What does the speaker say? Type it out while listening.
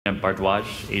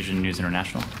Bharadwaj, Asian News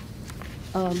International.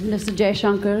 Minister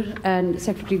Jaishankar and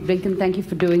Secretary Blinken, thank you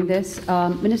for doing this.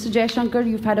 Minister Jaishankar,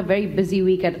 you've had a very busy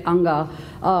week at UNGA,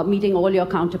 meeting all your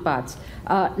counterparts.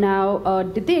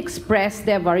 Did they express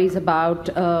their worries about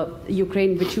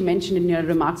Ukraine, which you mentioned in your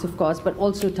remarks, of course, but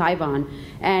also Taiwan?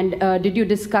 And did you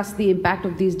discuss the impact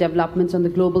of these developments on the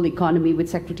global economy with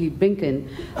Secretary Blinken?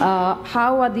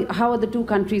 How are the two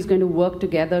countries going to work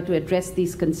together to address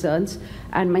these concerns?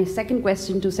 And my second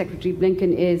question to Secretary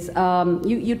Blinken is,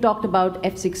 you talked about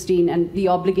F-16 and the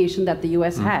obligation that the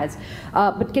US has,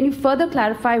 but can you further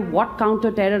clarify what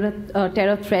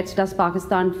counter-terror threats does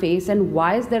Pakistan face, and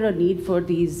why is there a need for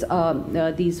these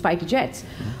fighter jets?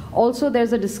 Also,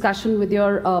 there's a discussion with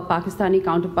your Pakistani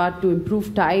counterpart to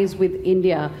improve ties with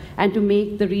India and to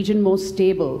make the region more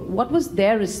stable. What was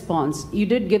their response? You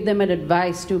did give them an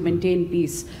advice to maintain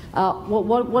peace.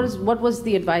 What was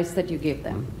the advice that you gave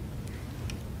them?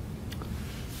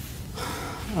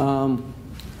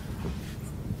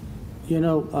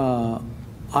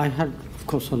 I had, of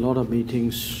course, a lot of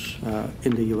meetings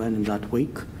in the UN in that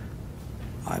week.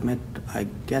 I met, I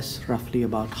guess, roughly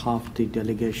about half the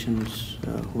delegations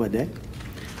who were there.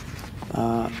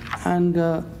 And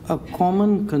a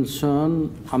common concern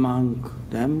among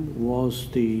them was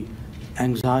the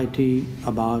anxiety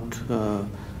about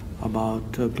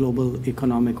global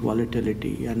economic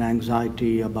volatility and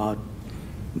anxiety about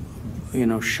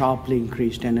sharply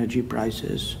increased energy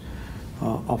prices,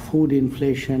 of food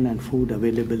inflation and food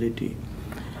availability,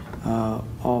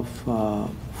 of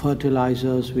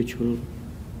fertilizers which will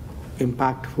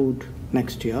impact food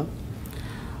next year,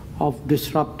 of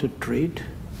disrupted trade,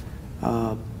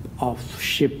 of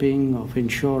shipping, of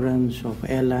insurance, of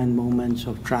airline movements,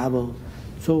 of travel.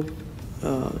 So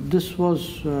this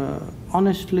was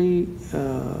honestly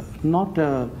not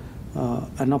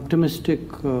an optimistic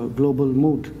global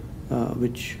mood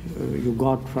which you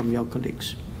got from your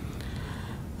colleagues.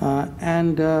 I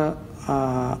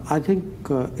think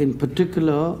in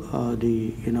particular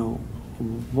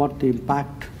what the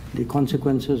impact, the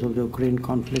consequences of the Ukraine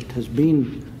conflict has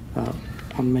been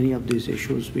on many of these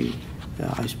issues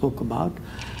I spoke about.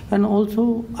 And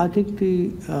also I think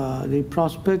the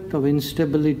prospect of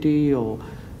instability or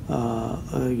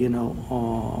in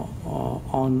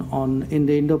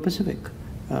the Indo-Pacific.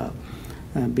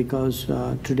 Because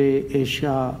today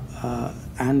Asia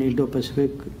and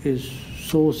Indo-Pacific is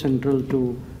so central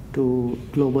to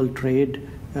global trade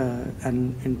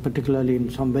and particularly in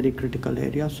some very critical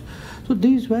areas. So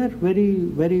these were very,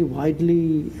 very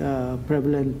widely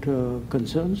prevalent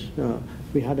concerns.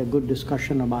 We had a good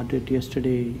discussion about it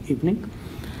yesterday evening.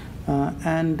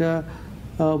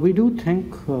 We do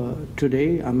think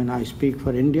today, I mean, I speak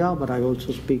for India, but I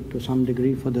also speak to some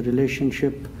degree for the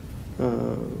relationship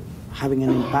having an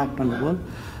impact on the world.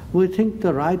 We think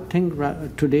the right thing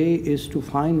today is to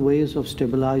find ways of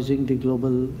stabilizing the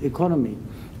global economy,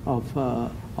 of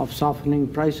softening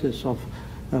prices, of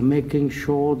making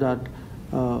sure that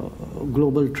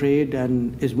global trade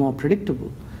is more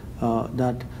predictable,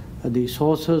 that the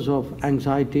sources of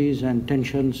anxieties and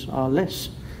tensions are less.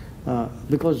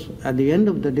 Because at the end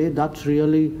of the day, that's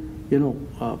really,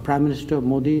 Prime Minister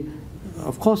Modi,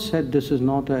 of course, said this is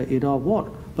not an era of war,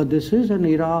 but this is an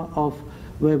era of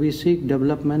where we seek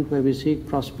development, where we seek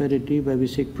prosperity, where we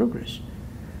seek progress.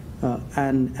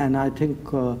 And I think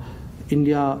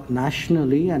India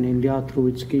nationally and India through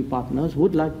its key partners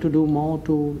would like to do more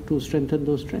to strengthen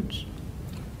those trends.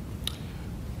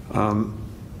 On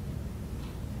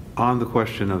the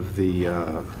question of the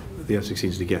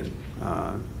F-16s again,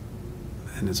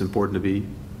 and it's important to be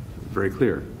very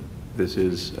clear, this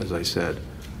is, as I said,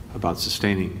 about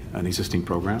sustaining an existing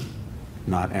program,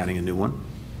 not adding a new one.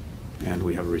 And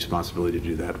we have a responsibility to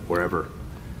do that wherever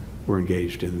we're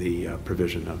engaged in the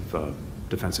provision of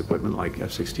defense equipment like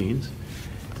F-16s.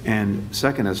 And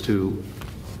second, as to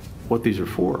what these are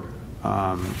for,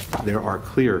 there are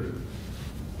clear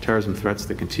terrorism threats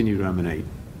that continue to emanate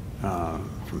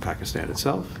from Pakistan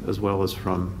itself, as well as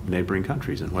from neighboring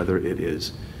countries. And whether it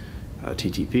is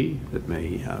TTP that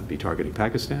may be targeting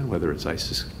Pakistan, whether it's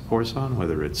ISIS Khorasan,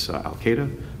 whether it's Al-Qaeda,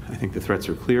 I think the threats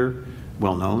are clear,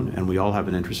 well known, and we all have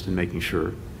an interest in making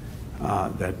sure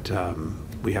that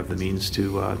we have the means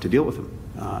to deal with them,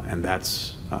 and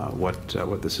that's what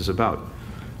this is about.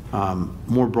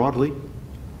 More broadly,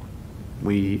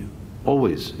 we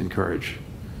always encourage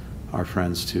our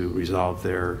friends to resolve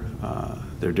their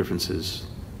differences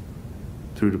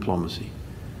through diplomacy,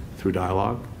 through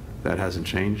dialogue. That hasn't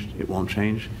changed. It won't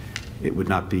change. It would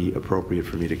not be appropriate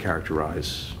for me to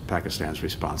characterize Pakistan's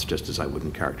response, just as I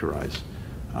wouldn't characterize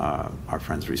our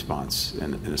friend's response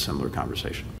in a similar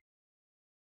conversation.